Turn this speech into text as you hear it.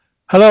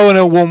Hello and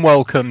a warm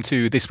welcome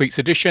to this week's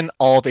edition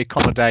of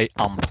Econoday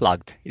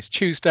Unplugged. It's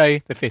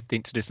Tuesday, the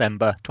 15th of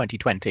December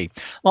 2020.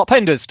 Mark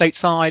Penders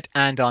stateside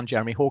and I'm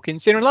Jeremy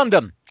Hawkins here in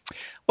London.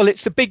 Well,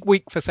 it's a big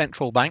week for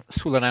central banks,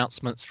 full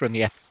announcements from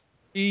the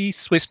FD,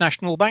 Swiss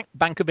National Bank,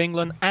 Bank of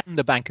England and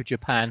the Bank of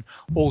Japan,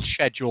 all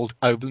scheduled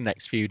over the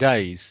next few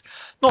days.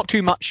 Not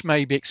too much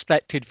may be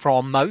expected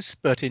from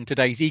most, but in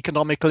today's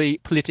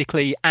economically,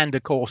 politically and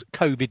of course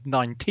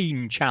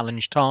COVID-19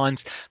 challenge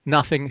times,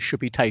 nothing should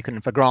be taken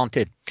for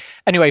granted.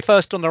 Anyway,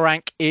 first on the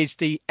rank is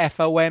the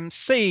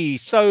FOMC.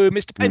 So,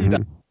 Mr.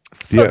 Pender,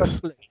 Yes.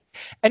 firstly,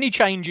 any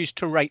changes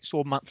to rates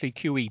or monthly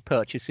QE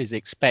purchases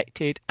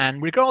expected?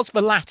 And regards to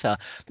the latter,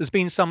 there's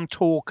been some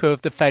talk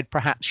of the Fed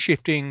perhaps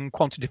shifting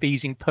quantitative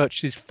easing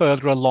purchases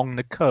further along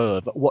the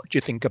curve. What do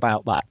you think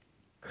about that?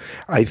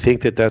 I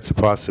think that that's a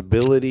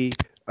possibility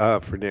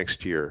for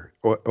next year,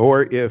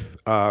 or if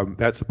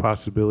that's a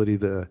possibility,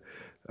 the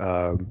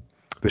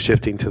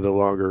shifting to the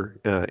longer,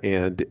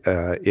 and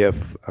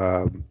if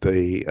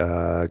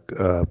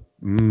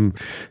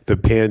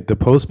the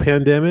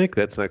post-pandemic,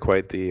 that's not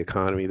quite the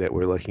economy that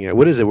we're looking at.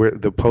 What is it? We're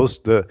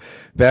the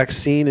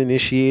vaccine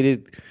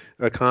initiated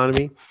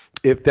economy.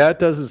 If that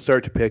doesn't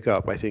start to pick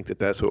up, I think that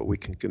that's what we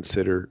can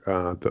consider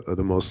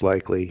the most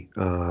likely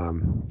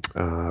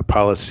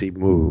policy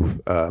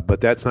move.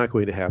 But that's not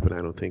going to happen,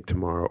 I don't think,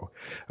 tomorrow.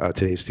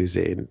 Today's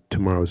Tuesday, and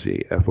tomorrow's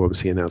the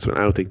FOMC announcement.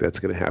 I don't think that's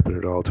going to happen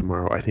at all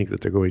tomorrow. I think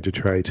that they're going to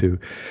try to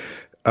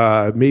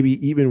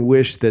maybe even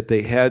wish that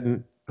they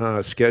hadn't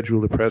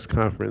scheduled a press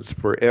conference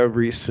for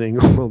every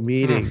single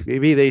meeting.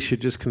 Maybe they should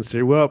just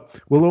consider, well,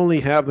 we'll only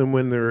have them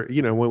when they're,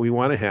 when we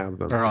want to have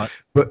them. All right.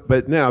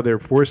 But now they're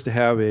forced to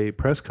have a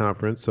press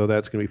conference, so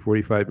that's going to be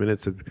 45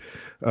 minutes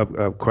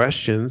of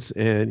questions,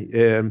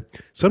 and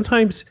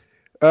sometimes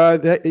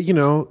Powell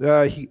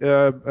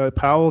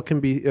can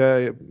be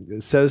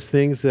says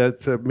things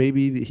that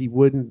maybe he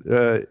wouldn't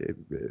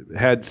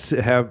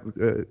have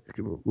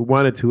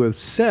wanted to have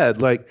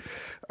said, like.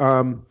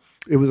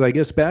 It was, I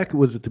guess, it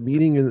was at the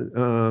meeting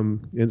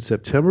in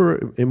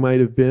September, it might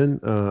have been,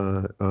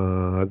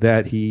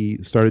 that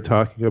he started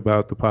talking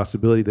about the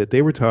possibility that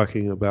they were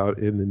talking about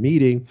in the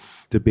meeting,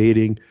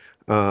 debating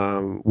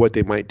what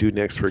they might do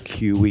next for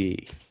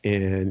QE.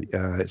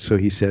 And so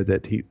he said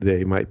that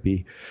they might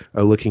be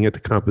looking at the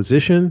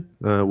composition,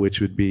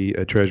 which would be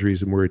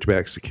treasuries and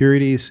mortgage-backed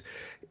securities,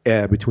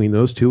 between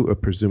those two,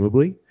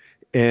 presumably.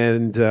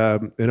 And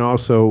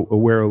also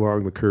where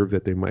along the curve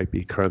that they might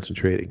be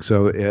concentrating.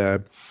 So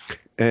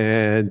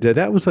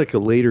that was like a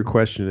later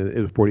question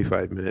in a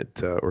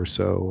 45-minute or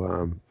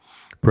so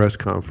press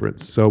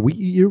conference. So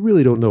you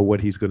really don't know what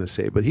he's going to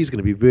say, but he's going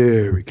to be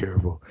very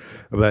careful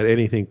about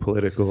anything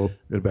political,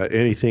 about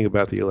anything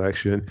about the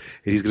election. And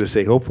he's going to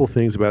say hopeful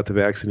things about the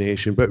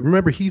vaccination. But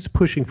remember, he's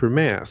pushing for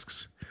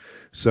masks.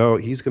 So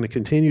he's going to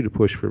continue to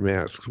push for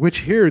masks, which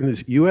here in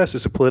the U.S.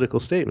 is a political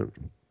statement.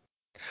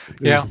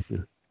 Yeah.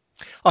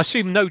 I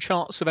assume no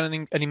chance of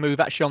any move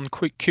actually on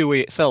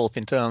QE itself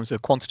in terms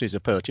of quantities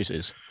of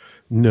purchases.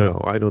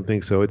 No, I don't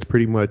think so. It's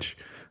pretty much,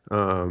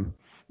 full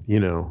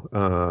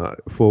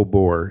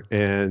bore,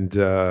 and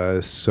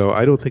so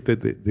I don't think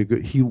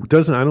that he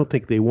doesn't. I don't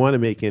think they want to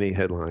make any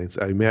headlines.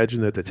 I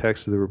imagine that the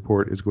text of the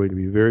report is going to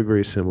be very,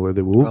 very similar.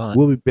 That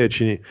we'll be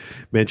mentioning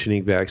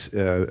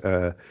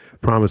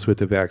promise with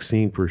the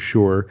vaccine for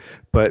sure.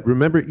 But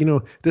remember,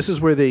 this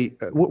is where they.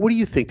 What do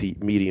you think the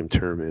medium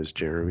term is,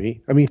 Jeremy?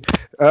 I mean,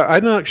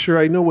 I'm not sure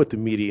I know what the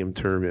medium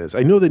term is.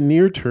 I know the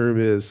near term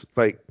is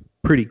like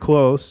pretty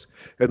close,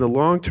 and the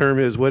long term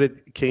is what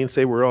did Keynes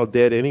say? We're all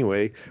dead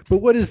anyway. But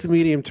what is the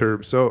medium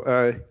term? So,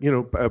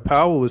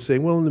 Powell was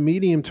saying, well, in the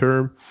medium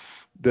term,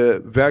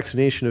 the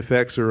vaccination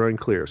effects are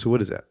unclear. So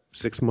what is that?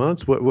 6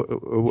 months?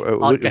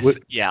 I guess,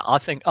 yeah.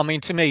 I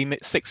mean, to me,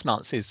 6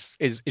 months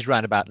is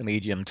round about the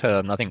medium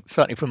term. I think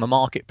certainly from a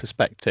market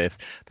perspective,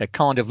 they're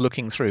kind of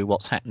looking through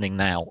what's happening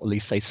now. At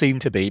least they seem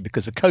to be,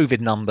 because the COVID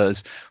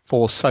numbers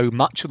for so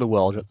much of the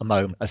world at the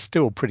moment are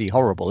still pretty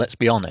horrible. Let's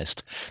be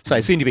honest. So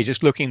they seem to be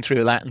just looking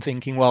through that and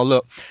thinking, well,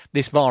 look,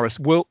 this vaccine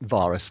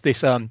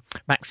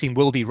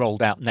will be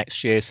rolled out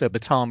next year. So by the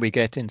time we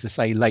get into,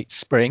 say, late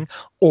spring,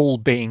 all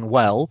being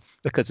well,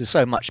 because there's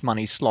so much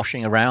money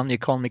sloshing around, the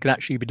economy could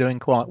actually be doing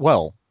quite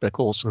well. But of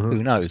course,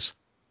 who knows?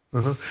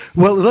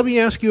 Well, let me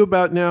ask you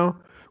about now.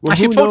 Well,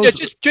 actually,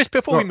 just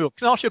before we move,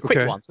 can I ask you a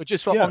quick one? So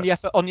just on the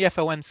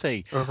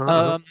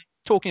FOMC,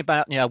 talking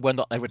about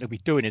whether they would be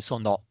doing this or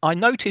not. I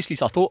noticed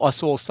this. I thought I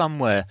saw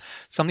somewhere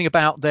something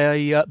about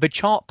the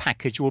chart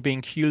package will be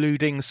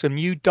including some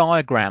new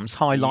diagrams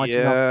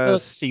highlighting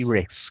uncertainty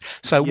risks.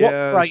 So what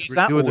phrase is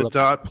that doing all the about?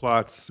 dot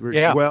plots.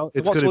 Yeah. Well,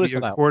 it's going to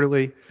be a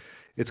quarterly.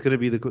 It's going to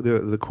be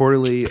the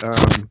quarterly.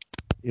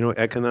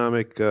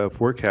 Economic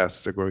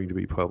forecasts are going to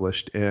be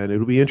published, and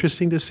it'll be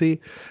interesting to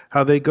see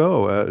how they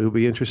go. It'll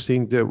be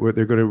interesting where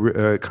they're going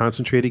to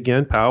concentrate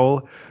again.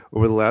 Powell,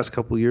 over the last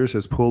couple of years,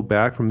 has pulled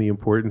back from the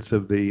importance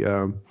of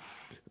the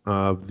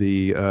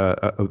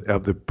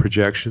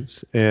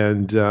projections,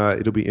 and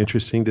it'll be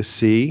interesting to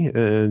see.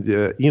 And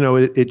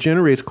it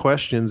generates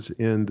questions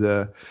in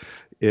the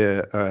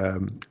at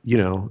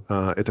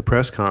the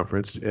press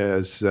conference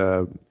as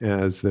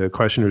the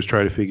questioners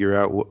try to figure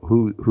out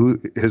who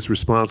is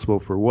responsible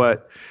for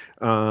what.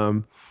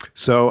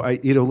 So I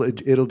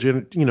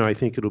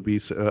think it'll be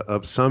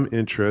of some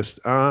interest.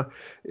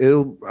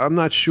 I'm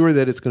not sure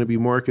that it's going to be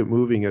market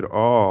moving at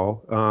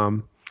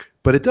all.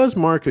 But it does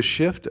mark a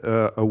shift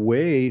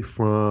away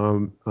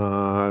from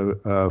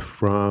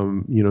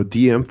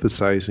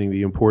de-emphasizing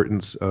the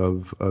importance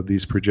of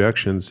these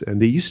projections, and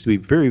they used to be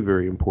very,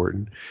 very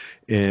important,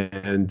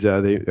 and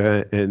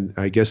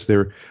I guess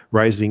they're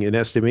rising in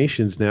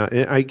estimations now,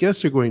 and I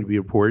guess they're going to be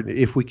important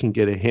if we can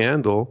get a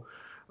handle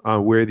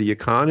on where the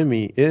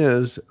economy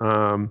is.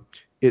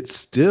 It's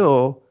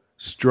still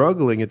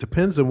struggling. It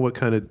depends on what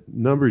kind of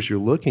numbers you're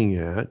looking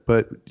at,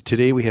 but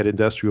today we had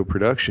industrial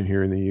production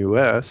here in the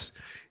U.S.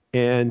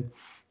 And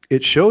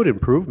it showed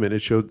improvement.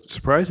 It showed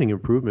surprising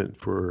improvement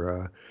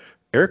for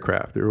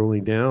aircraft. They're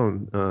only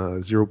down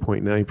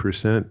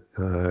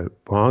 0.9%.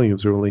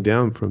 Volumes are only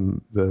down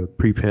from the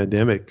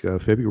pre-pandemic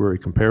February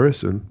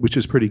comparison, which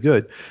is pretty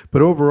good.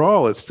 But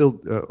overall, it's still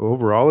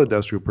overall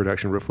industrial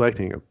production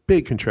reflecting a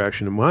big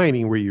contraction in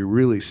mining, where you're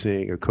really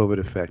seeing a COVID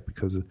effect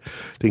because of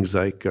things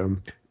like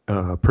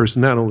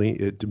not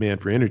only demand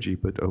for energy,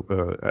 but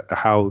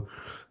how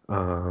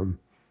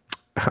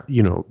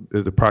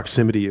the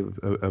proximity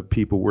of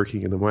people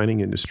working in the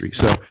mining industry.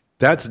 So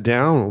that's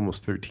down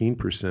almost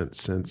 13%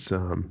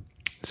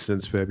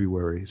 since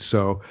February.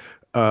 So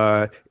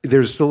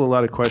there's still a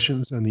lot of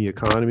questions on the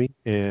economy,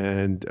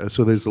 and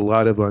so there's a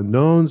lot of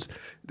unknowns.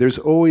 There's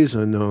always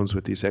unknowns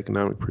with these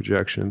economic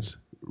projections,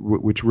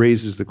 which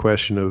raises the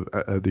question of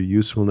their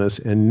usefulness.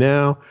 And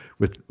now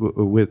with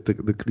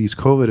these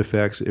COVID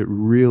effects, it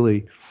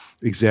really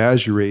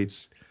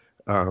exaggerates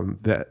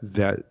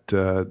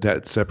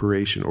that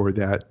separation, or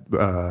that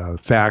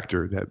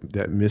factor,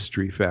 that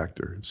mystery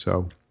factor.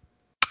 So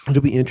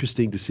it'll be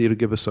interesting to see. It'll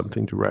give us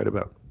something to write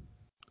about.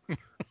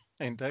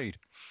 Indeed.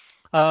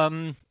 Let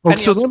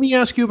me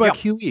ask you about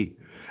QE,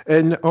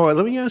 and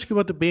let me ask you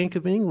about the Bank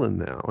of England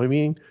now. I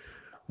mean,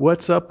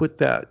 what's up with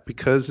that?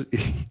 Because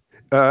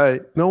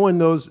no one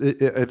knows.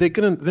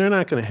 They're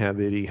not going to have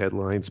any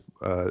headlines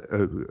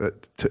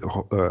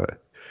to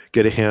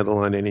get a handle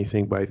on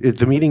anything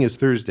the meeting is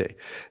Thursday.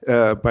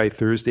 By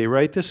Thursday,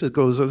 right? This is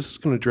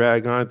going to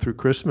drag on through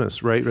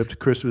Christmas, right? Up to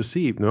Christmas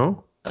Eve,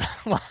 no?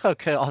 Well,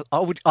 okay,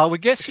 I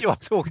would guess you are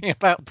talking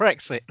about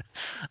Brexit.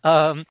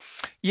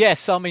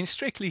 Yes, I mean,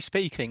 strictly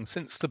speaking,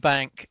 since the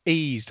bank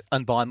eased,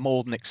 and by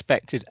more than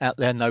expected, at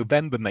their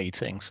November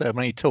meeting, so I'm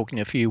only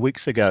talking a few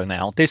weeks ago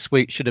now, this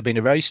week should have been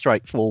a very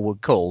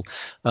straightforward call.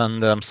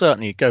 And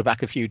certainly go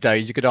back a few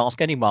days, you could ask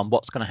anyone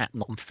what's going to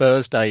happen on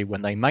Thursday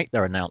when they make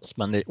their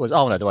announcement. It was,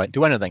 oh no, they won't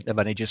do anything. They've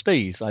only just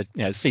eased.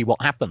 See what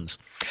happens.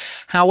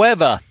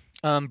 However,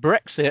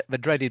 Brexit, the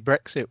dreaded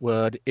Brexit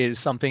word, is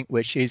something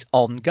which is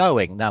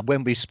ongoing. Now,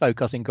 when we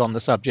spoke, I think, on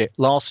the subject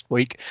last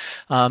week,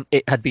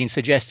 it had been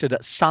suggested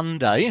that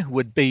Sunday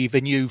would be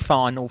the new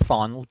final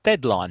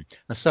deadline.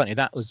 And certainly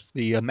that was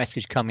the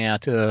message coming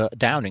out of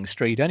Downing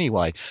Street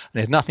anyway.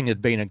 And if nothing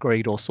had been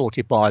agreed or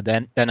sorted by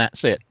then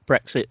that's it.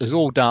 Brexit is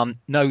all done,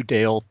 no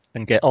deal,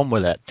 and get on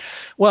with it.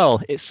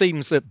 Well, it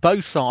seems that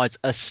both sides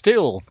are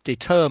still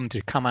determined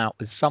to come out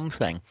with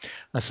something.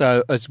 And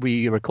so as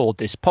we record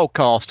this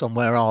podcast on,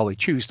 where are we,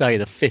 Tuesday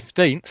the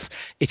 15th,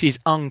 it is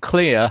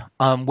unclear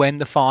when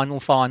the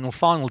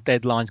final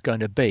deadline is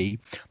going to be,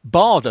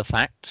 bar the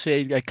fact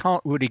they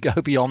can't really go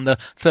beyond the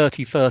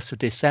 31st of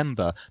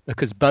December,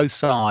 because both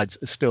sides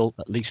are still,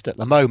 at least at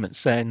the moment,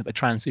 saying that the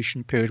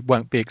transition period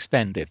won't be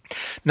extended.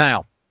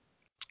 Now,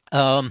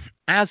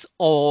 as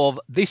of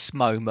this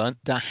moment,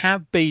 there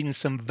have been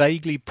some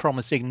vaguely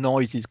promising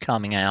noises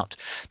coming out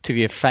to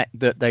the effect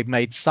that they've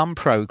made some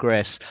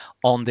progress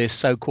on this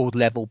so-called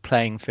level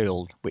playing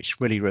field, which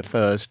really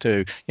refers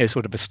to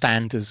sort of the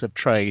standards of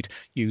trade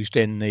used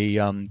in the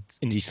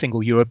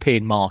single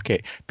European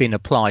market being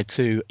applied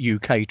to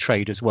UK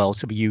trade as well,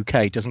 so the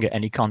UK doesn't get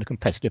any kind of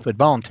competitive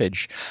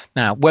advantage.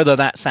 Now, whether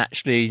that's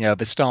actually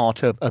the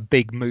start of a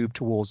big move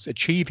towards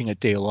achieving a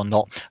deal or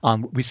not,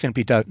 we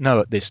simply don't know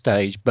at this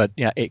stage, but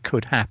it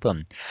could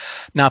happen.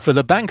 Now, for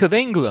the Bank of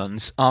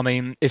England, I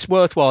mean, it's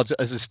worthwhile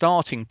as a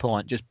starting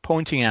point just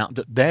pointing out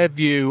that their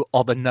view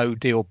of a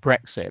no-deal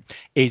Brexit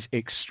is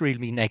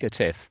extremely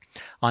negative.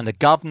 And the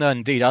governor,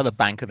 indeed other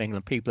Bank of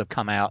England people, have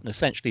come out and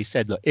essentially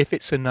said, look, if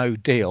it's a no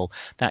deal,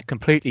 that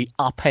completely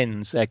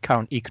upends their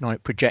current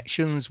economic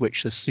projections,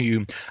 which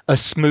assume a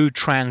smooth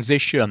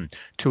transition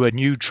to a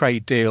new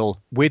trade deal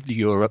with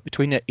Europe,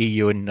 between the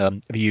EU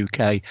and the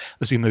UK,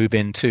 as we move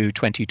into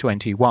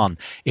 2021.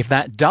 If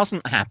that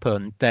doesn't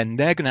happen, then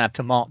they're going to have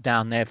to mark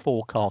down their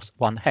forecast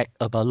one heck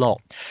of a lot.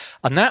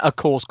 And that, of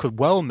course, could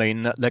well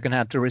mean that they're going to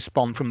have to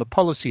respond from a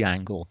policy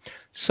angle.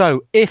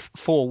 So if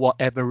for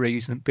whatever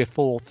reason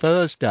before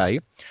Thursday,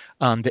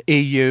 The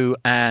EU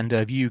and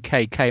the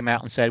UK came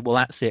out and said, well,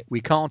 that's it.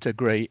 We can't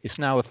agree. It's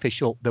now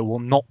official. There will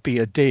not be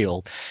a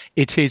deal.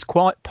 It is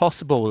quite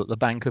possible that the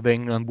Bank of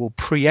England will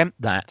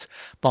preempt that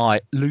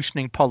by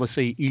loosening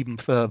policy even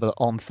further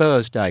on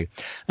Thursday.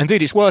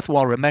 Indeed, it's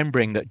worthwhile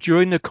remembering that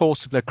during the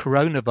course of the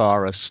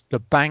coronavirus, the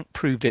bank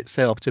proved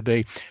itself to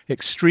be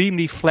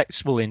extremely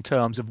flexible in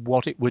terms of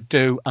what it would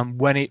do and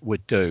when it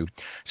would do.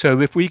 So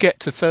if we get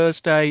to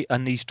Thursday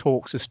and these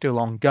talks are still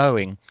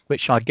ongoing,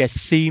 which I guess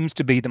seems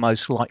to be the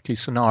most likely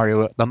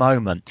scenario at the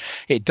moment,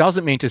 it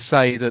doesn't mean to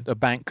say that the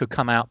bank could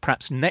come out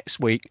perhaps next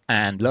week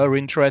and lower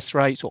interest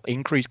rates or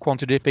increase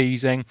quantitative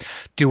easing,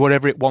 do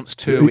whatever it wants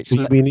to.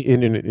 You mean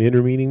in an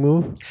intervening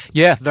move?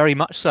 Yeah, very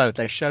much so.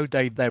 They showed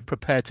they're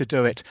prepared to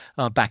do it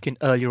back in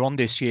earlier on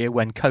this year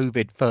when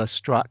COVID first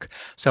struck.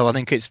 So I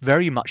think it's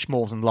very much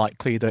more than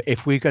likely that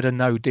if we get a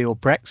no-deal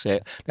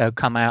Brexit, they'll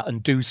come out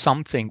and do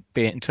something,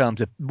 be it in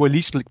terms of well, at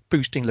least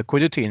boosting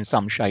liquidity in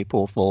some shape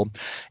or form.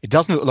 It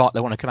doesn't look like they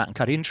want to come out and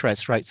cut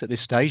interest rates at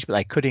this stage, but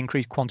they could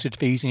increase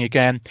quantitative easing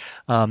again,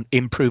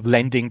 improve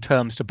lending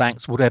terms to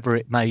banks, whatever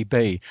it may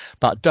be.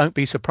 But don't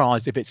be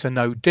surprised if it's a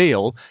no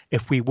deal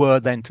if we were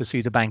then to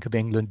see the Bank of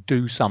England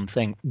do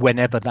something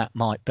whenever that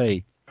might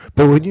be.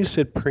 But when you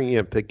said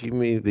preempt, that gave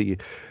me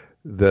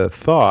the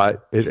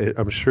thought,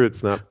 I'm sure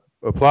it's not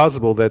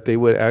plausible that they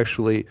would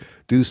actually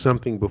do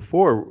something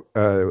before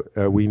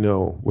we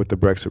know what the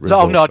Brexit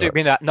results are. No, I didn't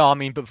mean that. No, I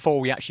mean before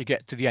we actually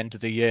get to the end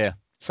of the year.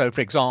 So,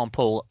 for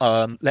example,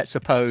 let's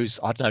suppose,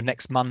 I don't know,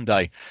 next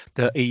Monday,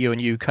 the EU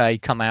and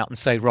UK come out and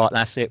say, right,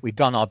 that's it. We've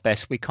done our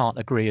best. We can't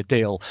agree a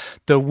deal.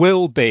 There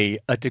will be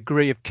a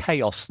degree of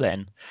chaos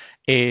then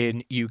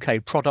in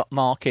UK product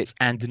markets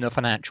and in the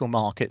financial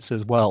markets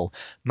as well.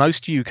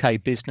 Most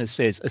UK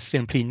businesses are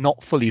simply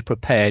not fully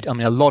prepared. I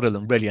mean, a lot of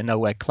them really are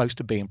nowhere close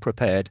to being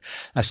prepared.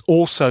 That's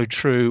also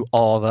true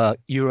of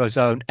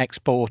Eurozone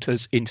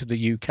exporters into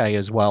the UK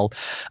as well.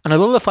 And a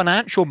lot of the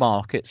financial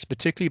markets,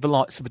 particularly the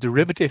likes of the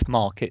derivative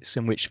markets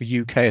in which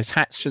the UK has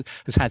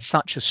had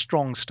such a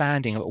strong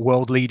standing, a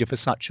world leader for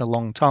such a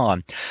long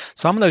time,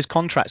 some of those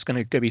contracts are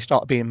going to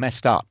start being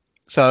messed up.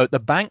 So the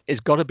bank has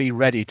got to be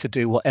ready to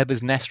do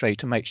whatever's necessary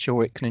to make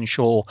sure it can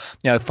ensure,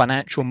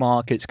 financial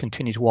markets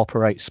continue to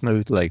operate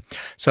smoothly.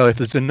 So if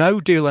there's a no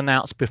deal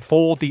announced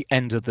before the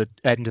end of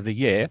the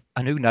year,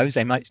 and who knows,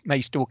 they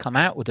may still come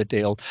out with a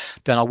deal,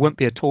 then I wouldn't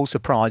be at all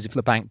surprised if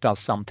the bank does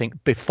something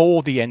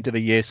before the end of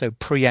the year, so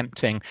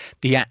preempting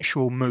the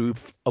actual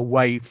move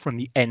away from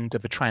the end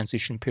of the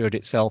transition period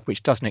itself,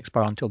 which doesn't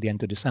expire until the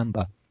end of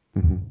December.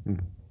 Mm-hmm.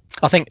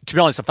 I think, to be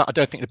honest, I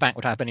don't think the bank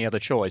would have any other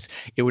choice.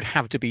 It would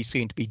have to be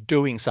seen to be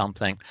doing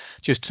something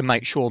just to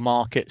make sure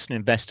markets and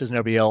investors and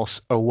everybody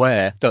else are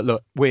aware that,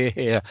 look, we're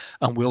here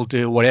and we'll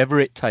do whatever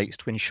it takes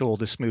to ensure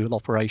the smooth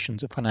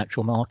operations of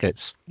financial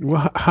markets.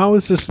 Well, how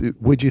is this?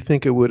 Would you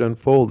think it would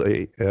unfold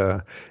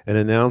an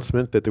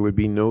announcement that there would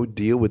be no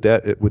deal? Would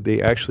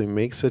they actually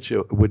make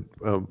would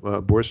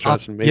Boris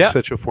Johnson make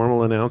such a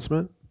formal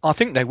announcement? I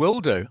think they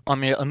will do. I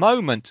mean, at the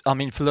moment,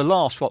 for the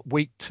last,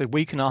 week to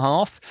week and a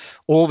half,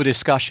 all the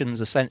discussions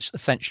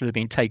essentially have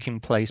been taking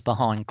place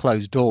behind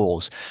closed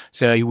doors.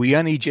 So we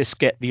only just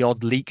get the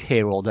odd leak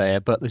here or there,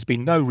 but there's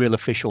been no real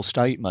official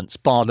statements,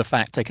 bar the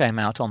fact they came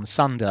out on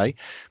Sunday,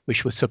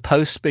 which was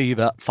supposed to be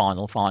the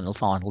final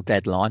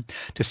deadline,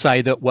 to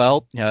say that,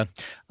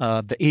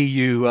 the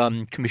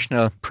EU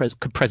Commissioner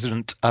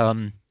President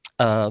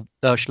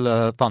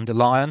Ursula von der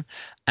Leyen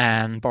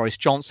and Boris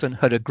Johnson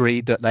had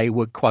agreed that they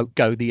would, quote,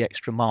 go the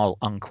extra mile,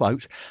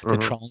 unquote, to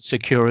try and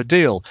secure a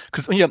deal.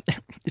 Because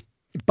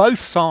both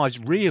sides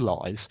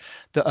realise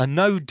that a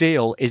no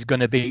deal is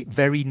going to be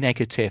very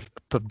negative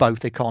for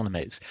both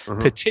economies,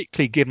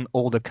 particularly given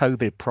all the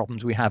COVID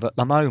problems we have at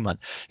the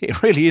moment.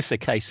 It really is the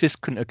case. This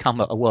couldn't have come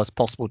at a worst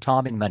possible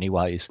time in many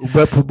ways.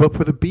 But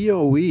for the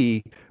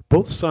BOE,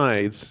 both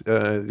sides,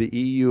 the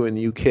EU and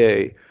the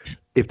UK,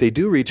 if they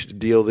do reach a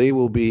deal, they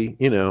will be,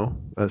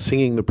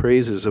 singing the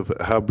praises of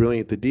how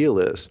brilliant the deal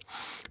is.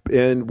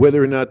 And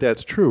whether or not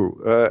that's true,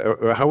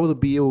 or how will the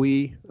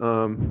BOE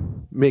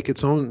make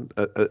its own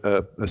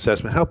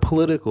assessment? How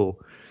political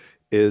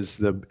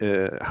is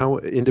how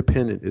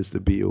independent is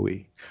the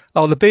BOE?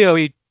 Oh, the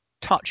BOE,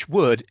 touch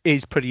wood,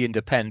 is pretty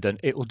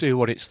independent. It will do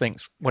what it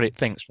thinks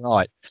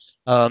right.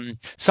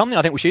 Something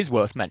I think which is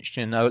worth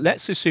mentioning, though,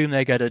 let's assume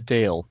they get a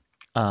deal.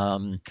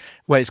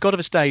 Where it's got to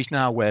a stage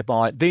now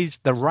whereby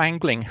the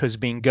wrangling has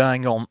been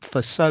going on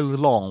for so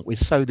long with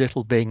so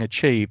little being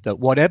achieved that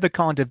whatever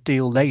kind of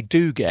deal they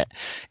do get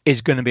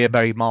is going to be a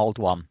very mild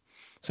one.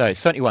 So it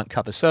certainly won't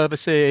cover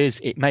services.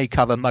 It may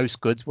cover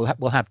most goods.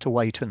 We'll have to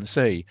wait and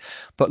see.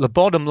 But the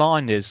bottom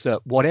line is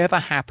that whatever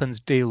happens,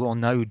 deal or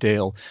no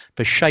deal,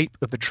 the shape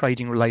of the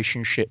trading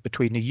relationship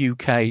between the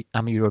UK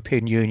and the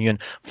European Union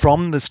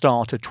from the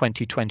start of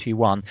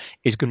 2021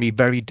 is going to be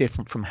very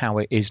different from how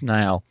it is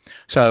now.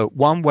 So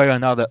one way or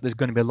another, there's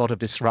going to be a lot of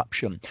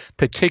disruption,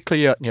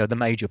 particularly at the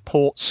major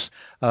ports,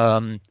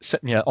 on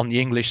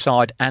the English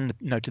side and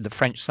to the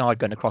French side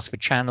going across the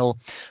Channel.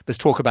 There's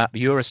talk about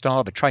the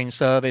Eurostar, the train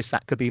service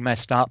that could be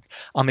messed up.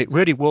 It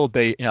really will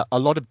be, a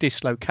lot of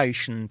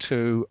dislocation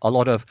to a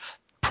lot of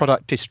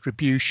product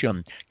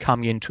distribution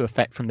coming into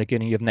effect from the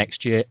beginning of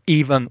next year,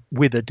 even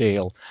with a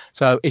deal.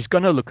 So it's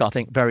going to look, I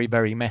think, very,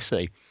 very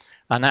messy.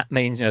 And that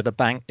means, the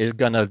bank is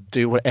going to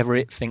do whatever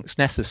it thinks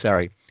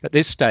necessary. At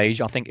this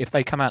stage, I think if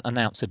they come out and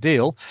announce a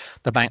deal,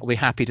 the bank will be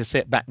happy to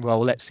sit back and roll,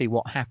 let's see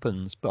what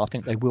happens. But I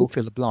think they will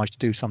feel obliged to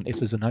do something if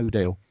there's a no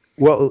deal.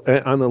 Well,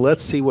 on the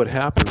let's see what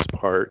happens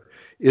part,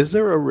 is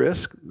there a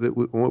risk that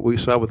what we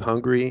saw with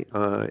Hungary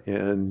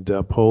and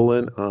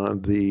Poland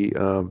on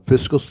the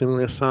fiscal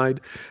stimulus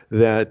side,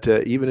 that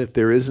even if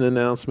there is an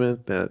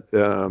announcement that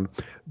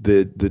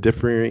the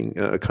differing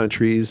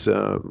countries,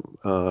 in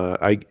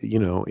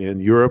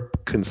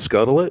Europe can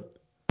scuttle it?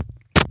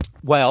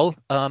 Well,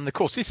 of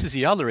course, this is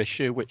the other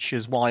issue, which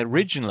is why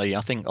originally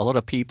I think a lot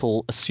of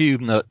people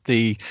assumed that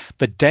the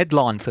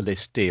deadline for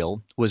this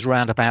deal was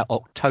around about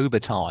October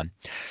time,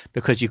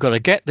 because you've got to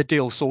get the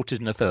deal sorted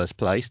in the first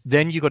place,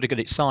 then you've got to get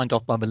it signed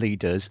off by the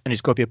leaders, and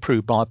it's got to be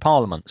approved by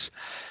parliaments.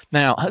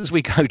 Now, as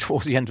we go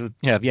towards the end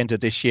of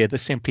this year, there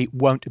simply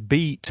won't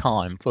be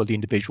time for the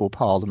individual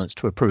parliaments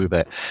to approve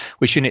it,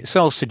 which in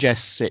itself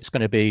suggests it's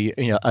going to be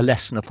a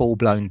less than a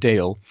full-blown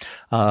deal.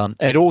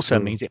 It also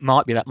means it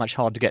might be that much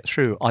harder to get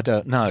through. I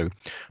don't know,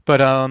 but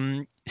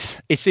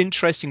it's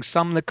interesting.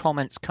 Some of the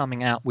comments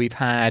coming out we've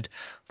had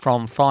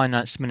from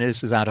finance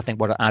ministers out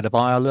of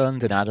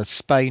Ireland and out of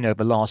Spain over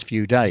the last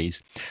few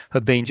days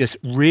have been just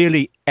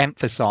really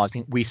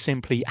emphasizing we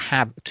simply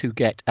have to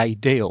get a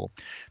deal,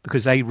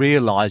 because they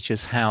realize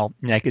just how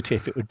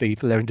negative it would be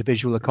for their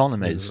individual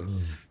economies.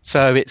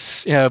 So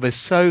it's, there's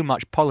so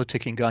much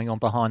politicking going on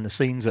behind the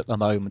scenes at the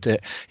moment.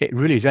 It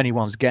really is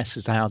anyone's guess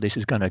as to how this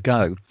is going to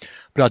go.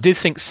 But I did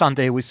think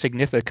Sunday was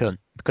significant,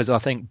 because I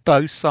think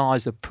both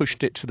sides have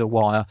pushed it to the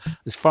wire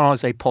as far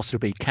as they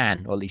possibly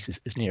can, or at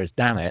least as near as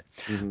damn it.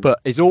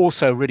 But it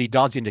also really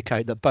does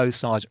indicate that both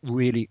sides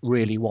really,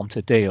 really want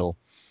a deal.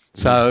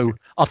 So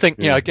I think,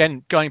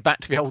 again, going back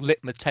to the old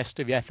litmus test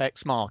of the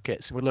FX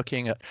markets, we're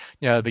looking at,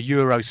 the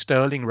euro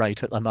sterling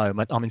rate at the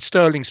moment. I mean,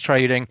 sterling's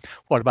trading,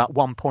 about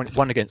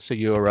 1.1 against the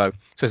euro.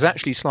 So it's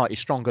actually slightly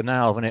stronger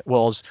now than it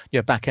was,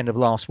 back end of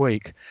last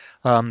week.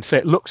 So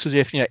it looks as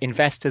if,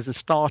 investors are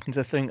starting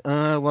to think,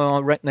 well, I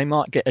reckon they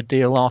might get a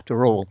deal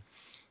after all.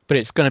 But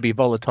it's going to be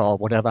volatile,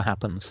 whatever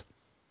happens.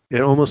 It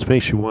almost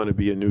makes you want to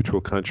be a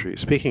neutral country.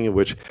 Speaking of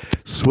which,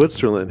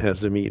 Switzerland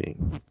has a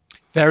meeting.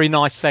 Very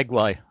nice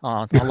segue.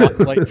 I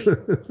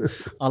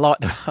like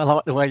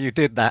the way you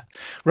did that.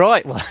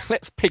 Right, well,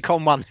 let's pick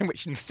on one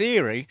which in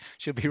theory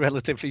should be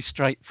relatively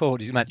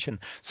straightforward, as you mentioned.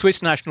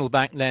 Swiss National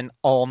Bank then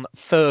on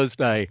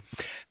Thursday.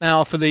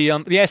 Now, for the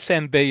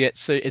SNB,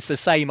 it's the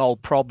same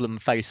old problem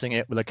facing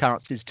it, with the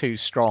currency's too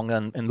strong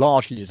and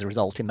largely as a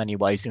result, in many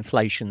ways,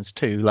 inflation's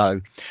too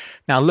low.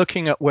 Now,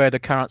 looking at where the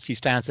currency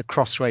stands, the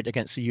cross rate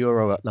against the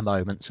euro at the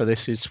moment, so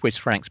this is Swiss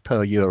francs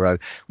per euro,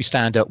 we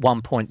stand at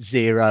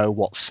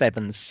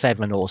 1.077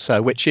 or so,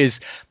 which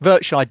is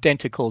virtually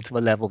identical to the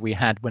level we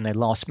had when they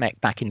last met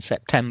back in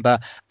September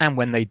and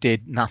when they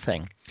did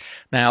nothing.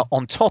 Now,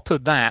 on top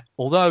of that,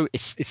 although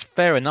it's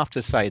fair enough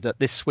to say that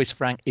this Swiss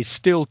franc is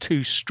still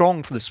too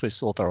strong for the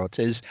Swiss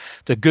authorities,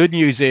 the good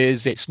news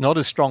is it's not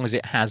as strong as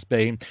it has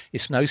been.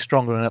 It's no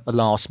stronger than at the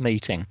last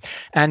meeting.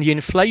 And the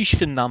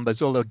inflation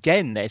numbers, although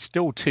again, they're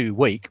still too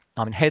weak.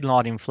 I mean,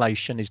 headline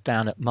inflation is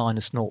down at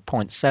minus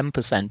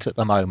 0.7% at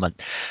the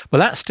moment. But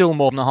that's still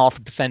more than a half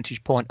a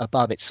percentage point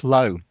above its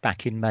low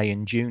back in May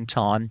and June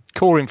time.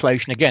 Core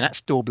inflation, again, that's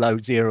still below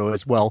zero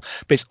as well,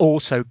 but it's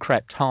also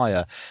crept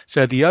higher.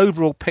 So the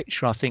overall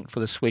picture, I think,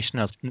 for the Swiss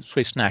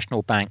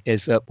National Bank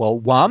is that, well,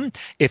 one,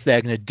 if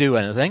they're going to do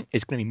anything,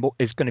 it's going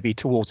to be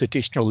towards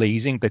additional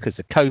easing, because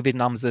the COVID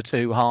numbers are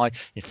too high,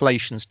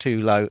 inflation's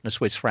too low, and the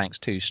Swiss franc's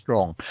too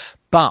strong.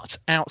 But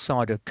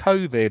outside of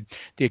COVID,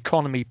 the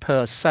economy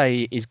per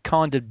se is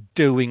kind of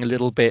doing a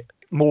little bit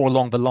more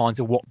along the lines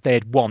of what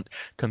they'd want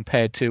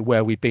compared to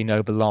where we've been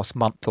over the last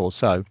month or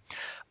so.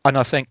 And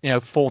I think,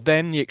 for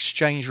them, the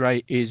exchange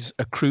rate is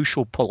a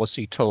crucial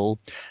policy tool.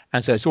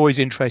 And so it's always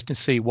interesting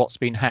to see what's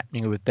been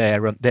happening with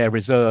their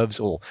reserves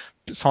or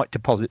sight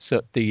deposits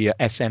at the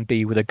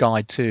SNB, with a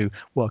guide to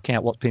working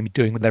out what's been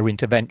doing with their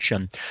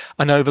intervention.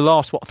 And over the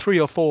last, 3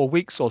 or 4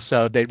 weeks or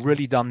so, they've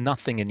really done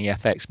nothing in the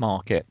FX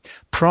market.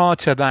 Prior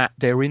to that,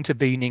 they were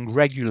intervening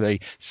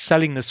regularly,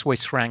 selling the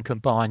Swiss franc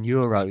and buying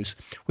euros,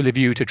 with a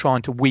view to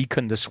trying to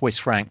weaken the Swiss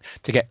franc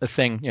to get the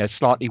thing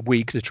slightly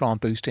weaker to try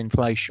and boost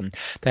inflation.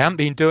 They haven't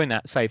been doing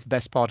that, say, for the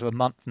best part of a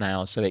month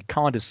now. So it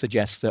kind of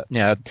suggests that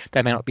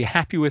they may not be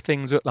happy with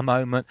things at the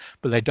moment,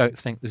 but they don't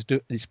think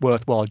it's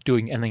worthwhile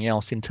doing anything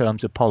else in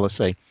terms of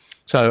policy.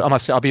 So I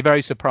must say, I'll be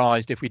very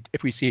surprised if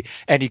we see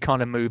any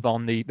kind of move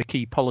on the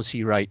key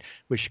policy rate,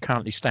 which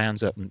currently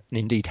stands at, and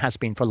indeed has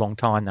been for a long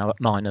time now, at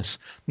minus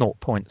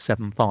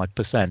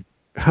 0.75%.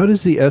 How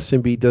does the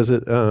SNB, does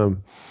it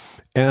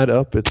add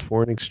up its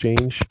foreign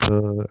exchange,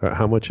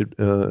 how much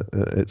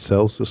it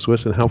sells to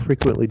Swiss, and how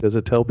frequently does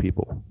it tell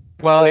people?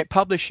 Well, it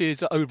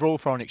publishes overall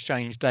foreign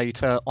exchange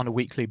data on a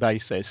weekly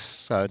basis.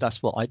 So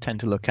that's what I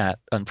tend to look at.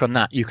 And from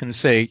that, you can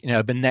see,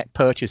 the net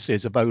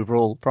purchases of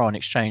overall foreign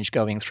exchange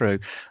going through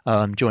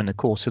during the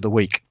course of the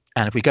week.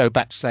 And if we go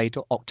back, say,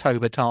 to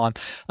October time,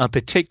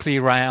 particularly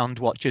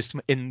around just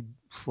in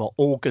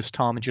August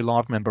time and July,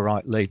 if I remember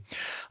rightly,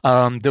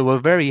 there were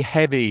very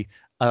heavy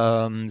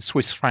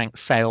Swiss franc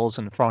sales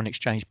and foreign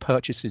exchange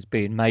purchases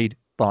being made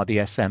by the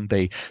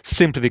SMB,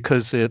 simply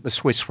because the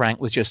Swiss franc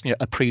was just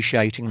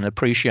appreciating and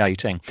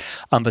appreciating.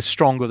 The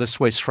stronger the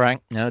Swiss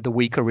franc, the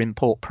weaker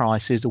import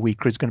prices, the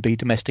weaker is going to be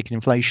domestic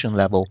inflation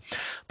level.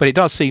 But it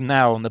does seem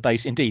now on the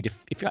base, indeed,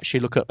 if you actually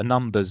look at the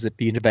numbers, that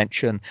the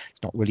intervention,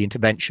 it's not really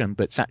intervention,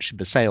 but it's actually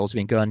the sales have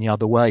been going the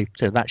other way.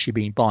 So they've actually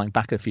been buying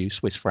back a few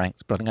Swiss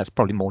francs. But I think that's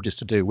probably more just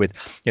to do with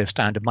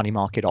standard money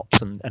market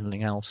ops and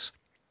anything else.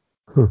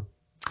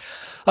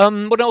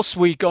 What else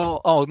we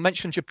got? I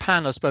mentioned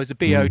Japan, I suppose. The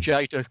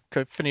BOJ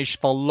to finish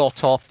for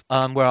lot off.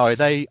 Where are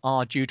they?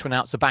 Are due to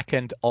announce the back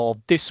end of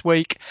this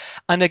week.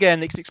 And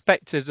again, it's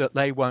expected that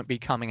they won't be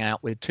coming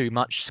out with too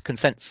much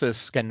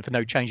consensus, again, for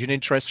no change in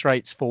interest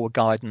rates, forward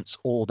guidance,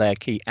 or their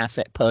key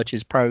asset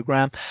purchase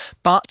program.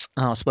 But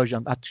I suppose I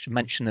should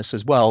mention this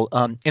as well.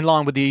 In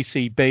line with the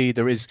ECB,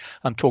 there is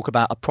talk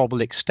about a probable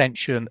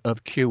extension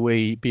of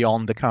QE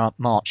beyond the current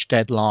March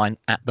deadline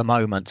at the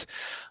moment.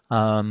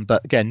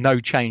 But again, no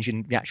change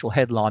in the actual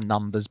headline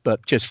numbers,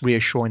 but just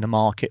reassuring the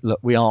market, look,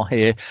 we are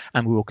here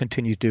and we will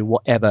continue to do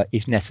whatever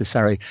is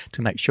necessary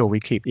to make sure we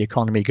keep the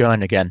economy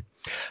going again.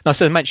 Now,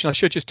 so I mentioned, I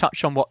should just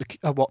touch on what the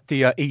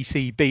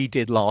ECB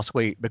did last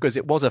week, because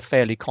it was a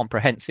fairly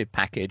comprehensive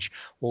package,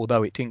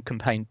 although it didn't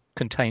contain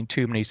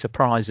too many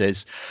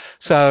surprises.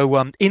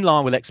 So in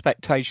line with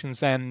expectations,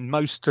 then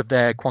most of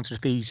their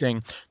quantitative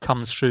easing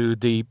comes through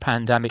the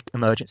pandemic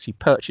emergency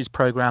purchase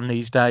program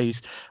these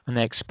days, and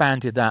they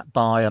expanded that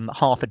by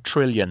 £500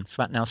 billion.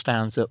 So that now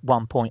stands at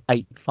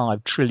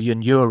 1.85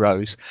 trillion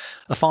euros,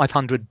 a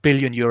 500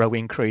 billion euro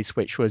increase,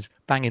 which was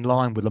bang in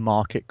line with the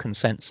market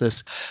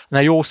consensus. And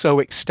they also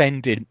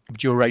extended the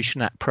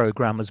duration of that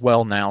program as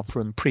well now.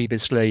 From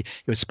previously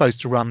it was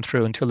supposed to run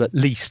through until at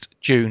least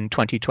June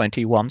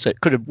 2021, so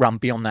it could have run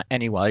beyond that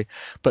anyway,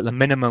 but the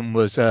minimum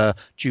was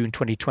June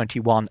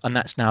 2021, and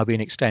that's now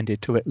been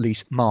extended to at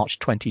least March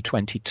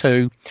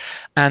 2022.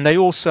 And they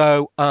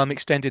also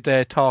extended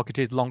their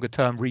targeted longer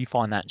term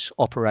refinance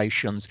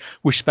operations,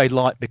 which they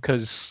like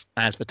because,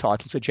 as the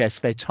title suggests,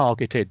 they're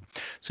targeted,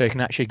 so you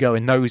can actually go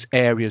in those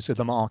areas of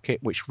the market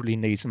which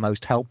really needs the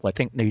most help, I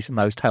think needs the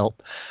most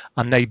help,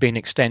 and they've been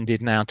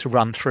extended now to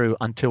run through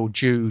until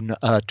June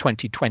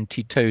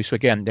 2022. So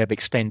again, they've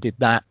extended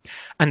that,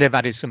 and they've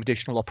added some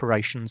additional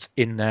operations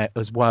in there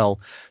as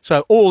well.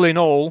 So all in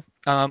all,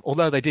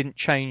 although they didn't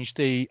change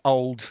the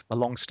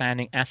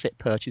long-standing asset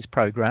purchase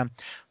program,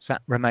 so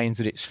that remains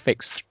at its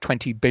fixed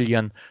 20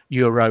 billion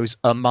euros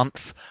a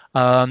month,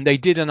 they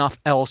did enough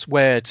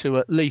elsewhere to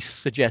at least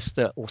suggest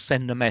that, or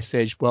send a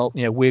message, well,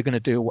 we're going to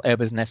do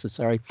whatever's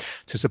necessary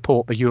to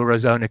support the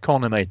Eurozone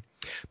economy.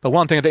 But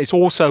one thing that is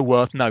also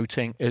worth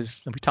noting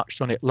is, and we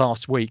touched on it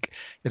last week,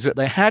 is that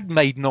they had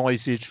made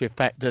noises to the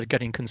effect that they're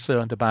getting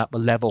concerned about the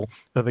level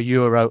of a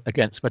euro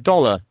against the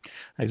dollar.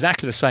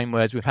 Exactly the same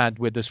way as we've had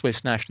with the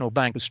Swiss National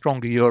Bank. A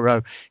stronger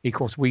euro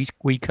equals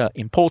weaker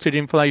imported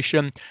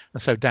inflation,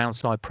 and so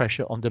downside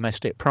pressure on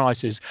domestic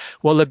prices.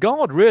 Well,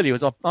 Lagarde really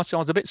was, I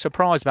was a bit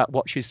surprised about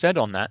what she said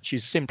on that.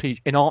 She's simply,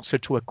 in answer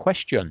to a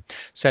question,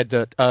 said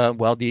that,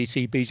 the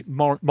ECB's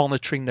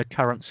monitoring the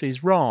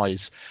currency's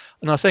rise.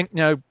 And I think,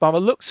 by the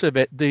looks of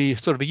it, the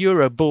sort of the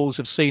Euro bulls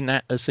have seen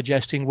that as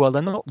suggesting, well,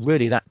 they're not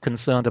really that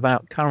concerned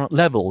about current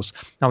levels.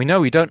 Now, we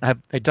know they don't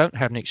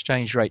have an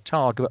exchange rate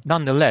target, but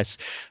nonetheless,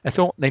 I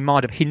thought they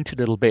might have hinted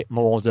a little bit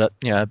more that,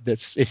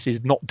 this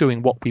is not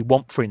doing what we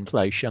want for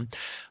inflation.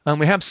 And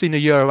we have seen the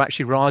euro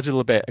actually rise a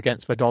little bit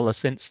against the dollar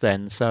since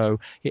then. So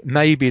it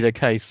may be the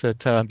case that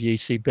the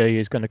ECB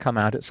is going to come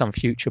out at some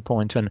future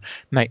point and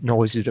make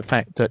noises of the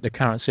fact that the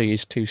currency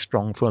is too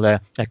strong for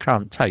their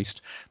current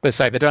taste. But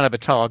say they don't have a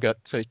target,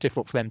 so it's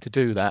difficult for them to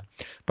do that.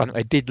 But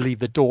they did leave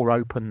the door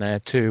open there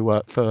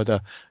to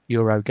further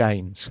euro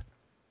gains.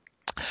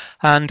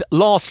 And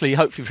lastly,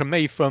 hopefully from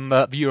me, from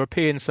the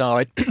European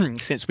side,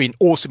 since we've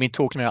also been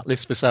talking about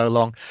this for so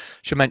long,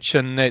 should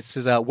mention this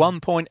is a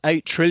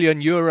 1.8 trillion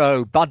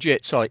euro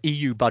budget,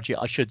 EU budget,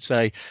 I should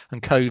say,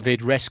 and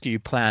COVID rescue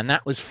plan.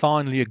 That was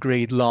finally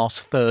agreed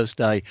last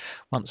Thursday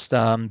once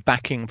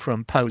backing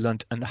from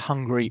Poland and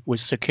Hungary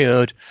was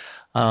secured.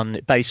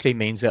 It basically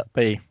means that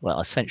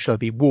essentially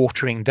be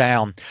watering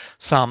down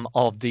some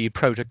of the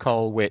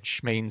protocol,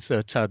 which means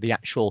that the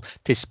actual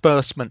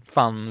disbursement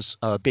funds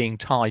being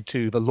tied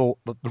to the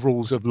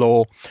rules of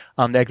law,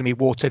 they're going to be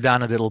watered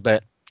down a little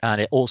bit. And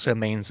it also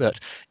means that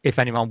if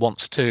anyone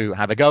wants to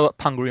have a go at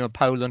Hungary and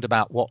Poland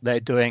about what they're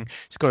doing,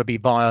 it's got to be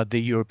via the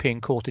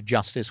European Court of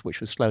Justice, which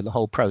would slow the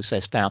whole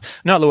process down.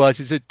 In other words,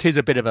 it is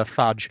a bit of a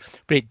fudge,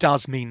 but it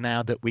does mean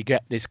now that we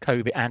get this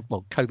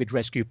COVID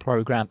rescue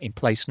program in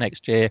place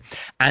next year.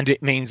 And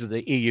it means that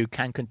the EU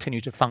can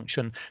continue to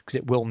function because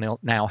it will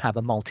now have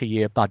a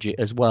multi-year budget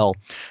as well.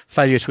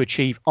 Failure to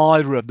achieve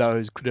either of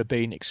those could have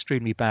been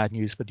extremely bad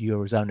news for the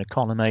Eurozone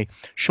economy,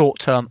 short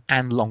term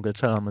and longer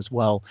term as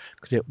well,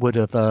 because it would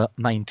have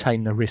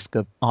maintain the risk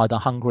of either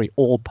Hungary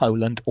or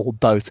Poland or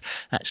both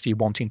actually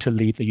wanting to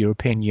leave the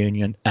European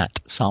Union at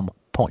some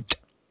point.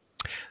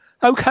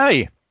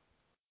 Okay.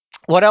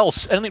 What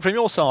else? Anything from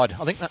your side?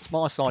 I think that's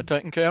my side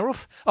taken care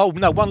of. Oh,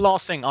 no, one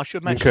last thing I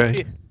should mention.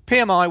 Okay.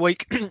 PMI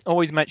week,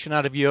 always mention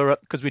out of Europe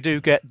because we do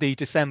get the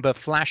December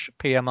flash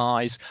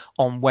PMIs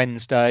on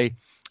Wednesday.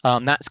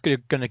 That's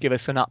going to give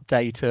us an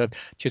update of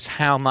just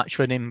how much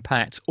of an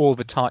impact all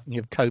the tightening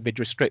of COVID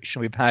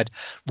restriction we've had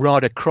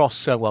right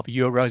across the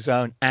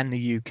Eurozone and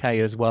the UK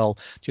as well,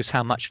 just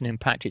how much an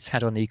impact it's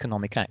had on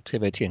economic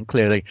activity. And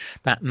clearly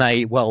that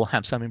may well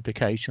have some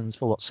implications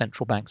for what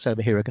central banks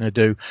over here are going to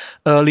do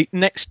early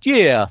next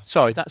year.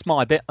 Sorry, that's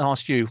my bit. I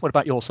asked you, what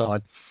about your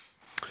side?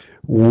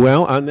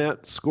 Well, on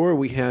that score,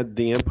 we had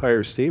the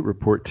Empire State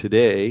Report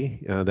today.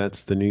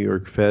 That's the New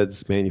York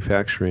Fed's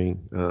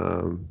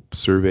manufacturing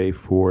survey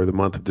for the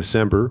month of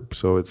December.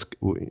 So it's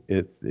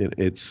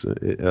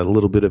a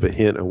little bit of a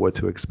hint of what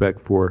to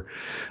expect for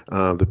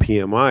the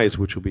PMIs,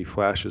 which will be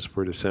flashes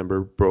for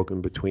December,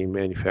 broken between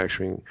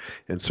manufacturing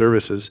and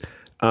services.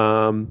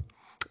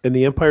 And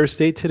the Empire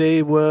State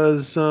today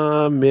was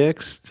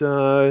mixed.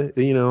 Overall,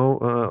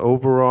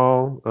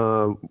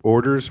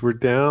 orders were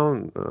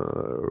down,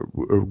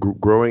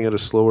 growing at a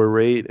slower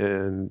rate,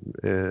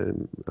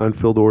 and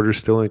unfilled orders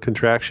still in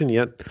contraction.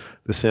 Yet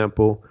the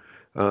sample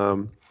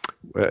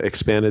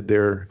expanded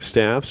their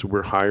staffs.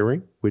 We're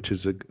hiring, which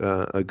is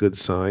a good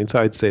sign. So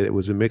I'd say it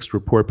was a mixed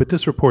report. But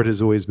this report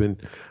has always been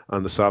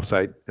on the soft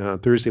side.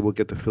 Thursday we'll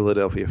get the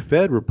Philadelphia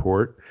Fed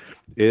report,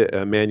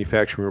 a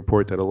manufacturing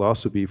report that'll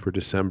also be for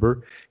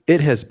December. It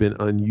has been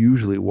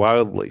unusually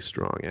wildly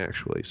strong,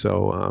 actually.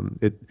 So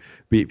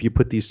if you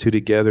put these two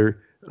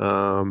together,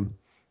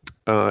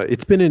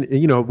 it's been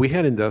we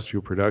had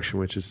industrial production,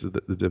 which is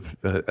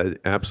the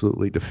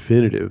absolutely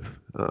definitive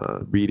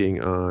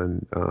reading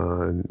on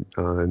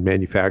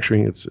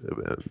manufacturing. It's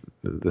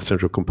the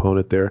central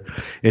component there,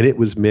 and it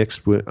was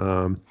mixed with.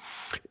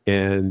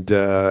 And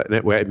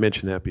I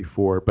mentioned that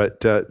before, but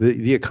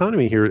the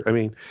economy here,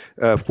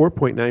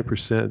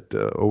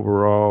 4.9%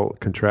 overall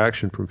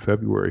contraction from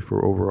February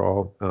for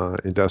overall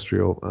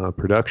industrial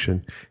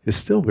production is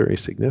still very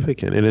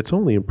significant, and it's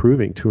only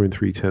improving 2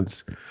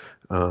 3/10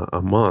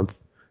 a month,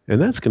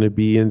 and that's going to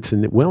be into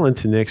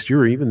next year,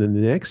 or even the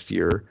next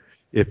year,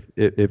 if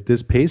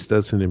this pace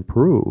doesn't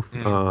improve.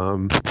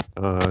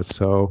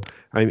 So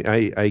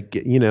I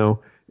get,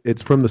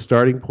 it's from the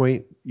starting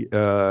point,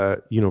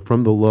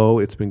 from the low,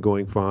 it's been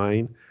going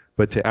fine,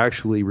 but to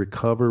actually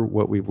recover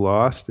what we've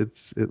lost,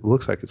 it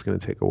looks like it's going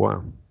to take a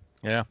while.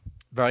 Yeah,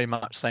 very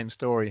much same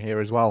story here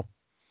as well.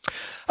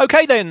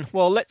 Okay then,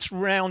 well, let's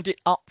round it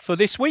up for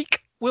this week.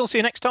 We'll see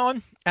you next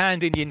time.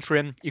 And in the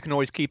interim, you can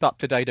always keep up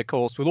to date, of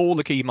course, with all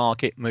the key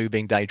market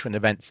moving data and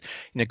events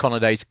in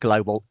Econoday's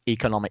global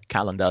economic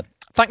calendar.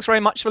 Thanks very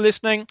much for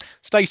listening.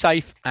 Stay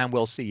safe, and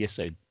we'll see you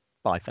soon.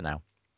 Bye for now.